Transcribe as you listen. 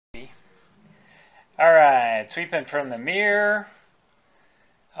Alright, sweeping from the mirror,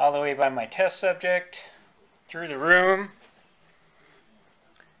 all the way by my test subject, through the room,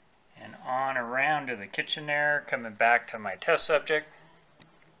 and on around to the kitchen there, coming back to my test subject.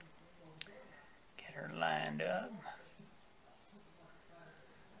 Get her lined up.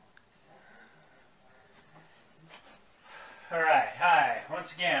 Alright, hi,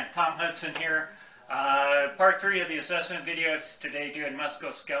 once again, Tom Hudson here. Part 3 of the assessment videos today, doing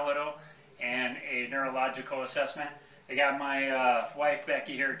musculoskeletal and a neurological assessment. I got my wife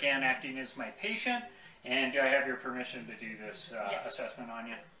Becky here again acting as my patient, and do I have your permission to do this Yes. assessment on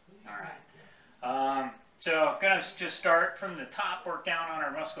you? Alright. So I'm going to just start from the top, work down on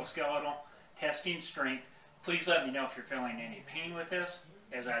our musculoskeletal, testing strength. Please let me know if you're feeling any pain with this.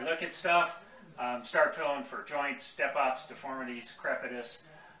 As I look at stuff, start feeling for joints, step-offs, deformities, crepitus,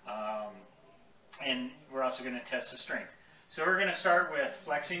 and we're also going to test the strength. So we're going to start with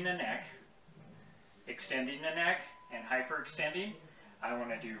flexing the neck, extending the neck, and hyperextending. I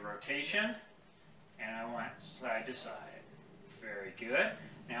want to do rotation, and I want side to side. Very good.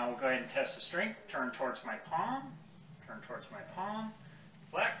 Now we'll go ahead and test the strength. Turn towards my palm, flex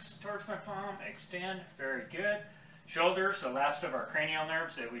towards my palm, extend. Very good. Shoulders, the last of our cranial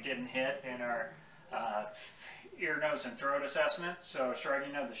nerves that we didn't hit in our ear, nose, and throat assessment. So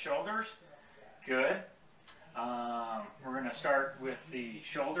shrugging of the shoulders. Good. We're going to start with the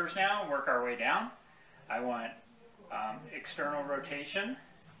shoulders now, work our way down. I want external rotation,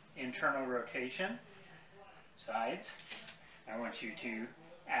 internal rotation, sides. I want you to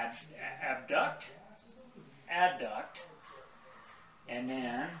abduct, adduct, and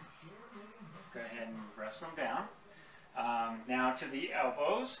then go ahead and rest them down. Now to the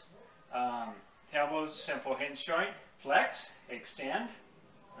elbows. Elbows, simple hinge joint, flex, extend,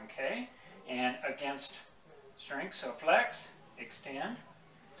 okay, and against strength, so flex, extend.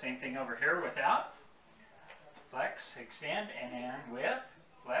 Same thing over here without. Flex, extend, and then with,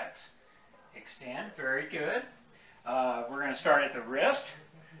 flex, extend. Very good. We're going to start at the wrist.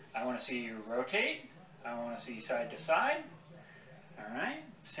 I want to see you rotate. I want to see side to side. All right.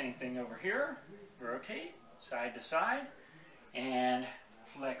 Same thing over here. Rotate, side to side, and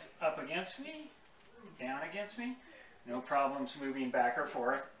flex up against me, down against me. No problems moving back or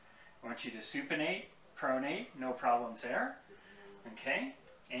forth. I want you to supinate, pronate. No problems there. Okay.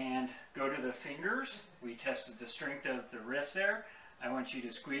 And go to the fingers. We tested the strength of the wrist there. I want you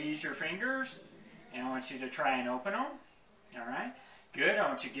to squeeze your fingers, and I want you to try and open them. All right. Good. I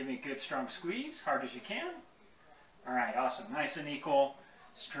want you to give me a good strong squeeze, hard as you can. All right. Awesome. Nice and equal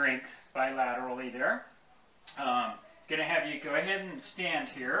strength bilaterally there. Going to have you go ahead and stand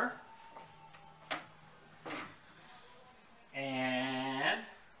here. And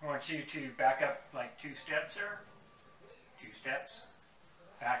I want you to back up like 2 steps there. 2 steps.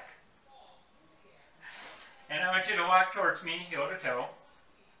 Back. And I want you to walk towards me, heel to toe.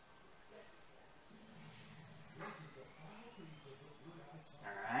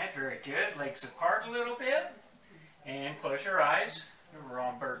 Alright, very good. Legs apart a little bit. And close your eyes. We're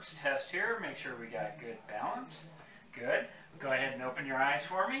on Berg's test here. Make sure we got good balance. Good. Go ahead and open your eyes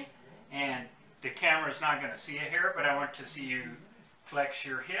for me. And the camera's not going to see it here, but I want to see you flex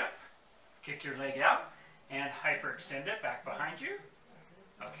your hip, kick your leg out, and hyperextend it back behind you.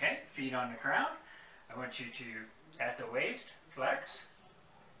 Okay, feet on the ground. I want you to, at the waist, flex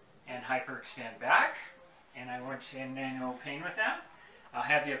and hyperextend back. And I want you, and no pain with that. I'll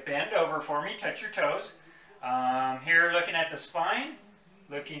have you bend over for me, touch your toes. Here, looking at the spine,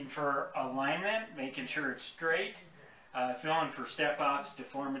 looking for alignment, making sure it's straight. Feeling for step-offs,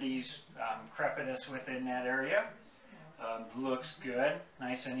 deformities, crepitus within that area. Looks good,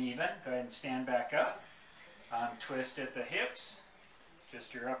 nice and even. Go ahead and stand back up. Twist at the hips,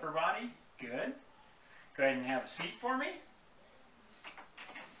 just your upper body. Good. Go ahead and have a seat for me.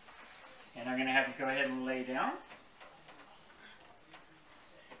 And I'm going to have you go ahead and lay down.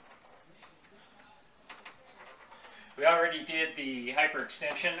 We already did the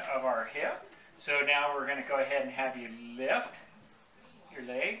hyperextension of our hip. So now we're going to go ahead and have you lift your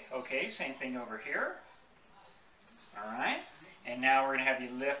leg. Okay, same thing over here. All right. And now we're going to have you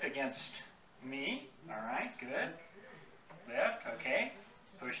lift against me. All right, good. Lift, okay.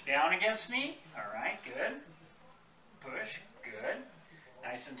 Push down against me. All right, good. Push, good.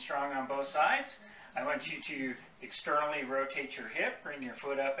 Nice and strong on both sides. I want you to externally rotate your hip. Bring your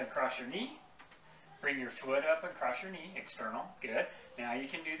foot up and cross your knee. Bring your foot up and cross your knee. External, good. Now you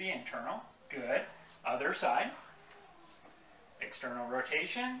can do the internal. Good. Other side. External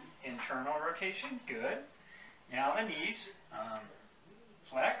rotation, internal rotation. Good. Now the knees.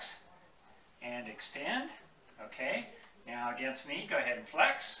 Flex and extend. Okay. Now against me, go ahead and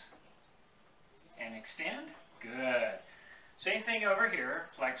flex and extend. Good. Same thing over here.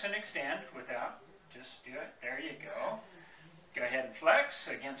 Flex and extend without, just do it. There you go. Go ahead and flex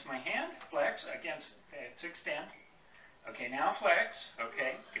against my hand. Flex against, okay, it's extend. Okay, now flex.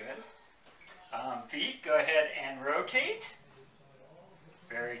 Okay, good. Feet, go ahead and rotate.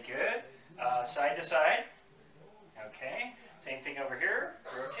 Very good. Side to side. Okay, same thing over here.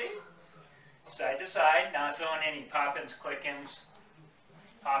 Rotate. Side to side. Not throwing any pop-ins, click-ins,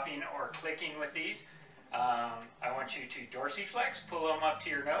 popping or clicking with these. I want you to dorsiflex, pull them up to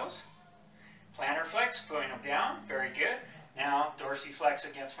your nose. Plantar flex, pulling them down. Very good. Now dorsiflex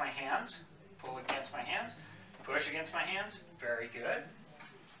against my hands. Pull against my hands. Push against my hands. Very good.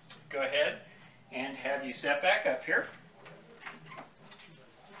 Go ahead and have you set back up here.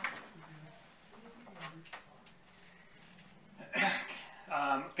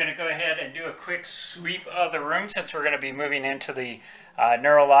 I'm going to go ahead and do a quick sweep of the room since we're going to be moving into the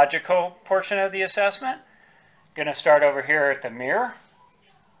neurological portion of the assessment. Going to start over here at the mirror.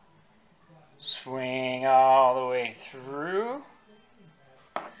 Swing all the way through.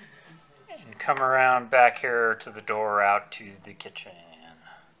 And come around back here to the door out to the kitchen.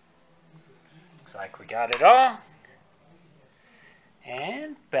 Looks like we got it all.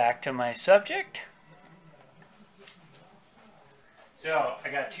 And back to my subject. So, I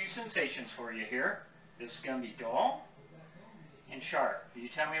got two sensations for you here. This is going to be dull and sharp. You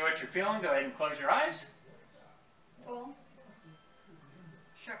tell me what you're feeling. Go ahead and close your eyes. Dull,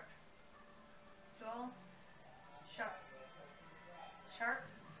 sharp, dull, sharp, sharp,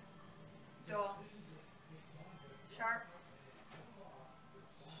 dull, sharp,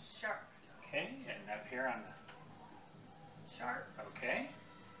 sharp. Okay, and up here on the... Sharp, Okay.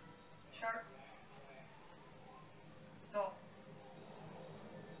 sharp, dull,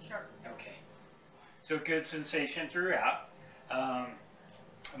 sharp. Okay. So good sensation throughout.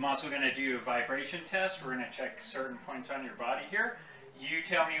 I'm also going to do a vibration test. We're going to check certain points on your body here. You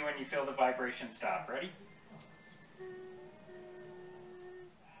tell me when you feel the vibration stop. Ready?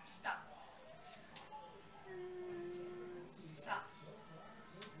 Stop. Stop.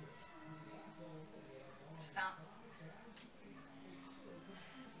 Stop.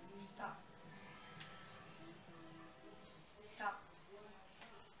 Stop. Stop.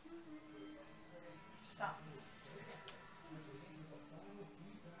 Stop.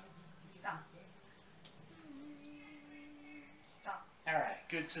 Stop. Stop. All right.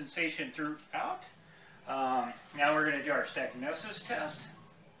 Good sensation throughout. Now we're going to do our stagnosis test.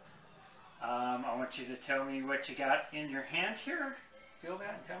 I want you to tell me what you got in your hand here. Feel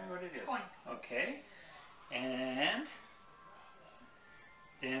that and tell me what it is. Coin. Okay. And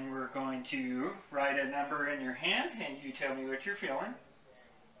then we're going to write a number in your hand and you tell me what you're feeling.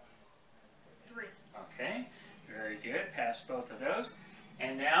 3. Okay. Very good. Pass both of those.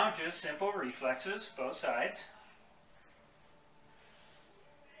 And now just simple reflexes, both sides.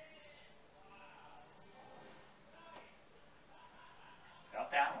 Felt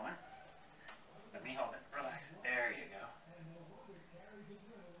that one. Let me hold it. Relax it. There you go.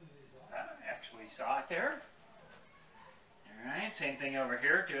 Actually saw it there. Alright, same thing over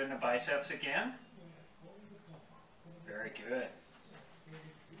here. Doing the biceps again. Very good.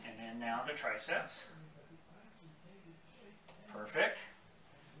 And then now the triceps. Perfect.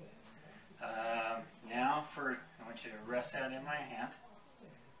 Now I want you to rest that in my hand.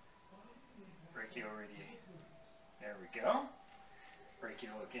 Brachioradius. There we go.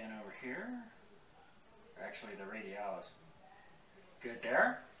 Brachial again over here. Actually, the radialis. Good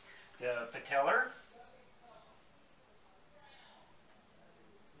there. The patellar.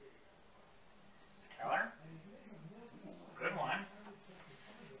 Patellar. Good one.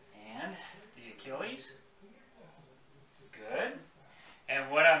 And the Achilles. Good. And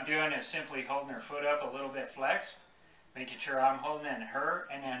what I'm doing is simply holding her foot up a little bit flexed, making sure I'm holding in her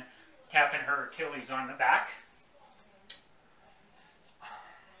and then tapping her Achilles on the back.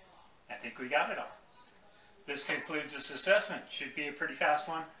 I think we got it all. This concludes this assessment. Should be a pretty fast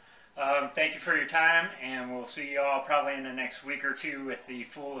one. Thank you for your time, and we'll see you all probably in the next week or two with the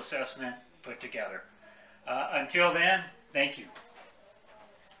full assessment put together. Until then, thank you.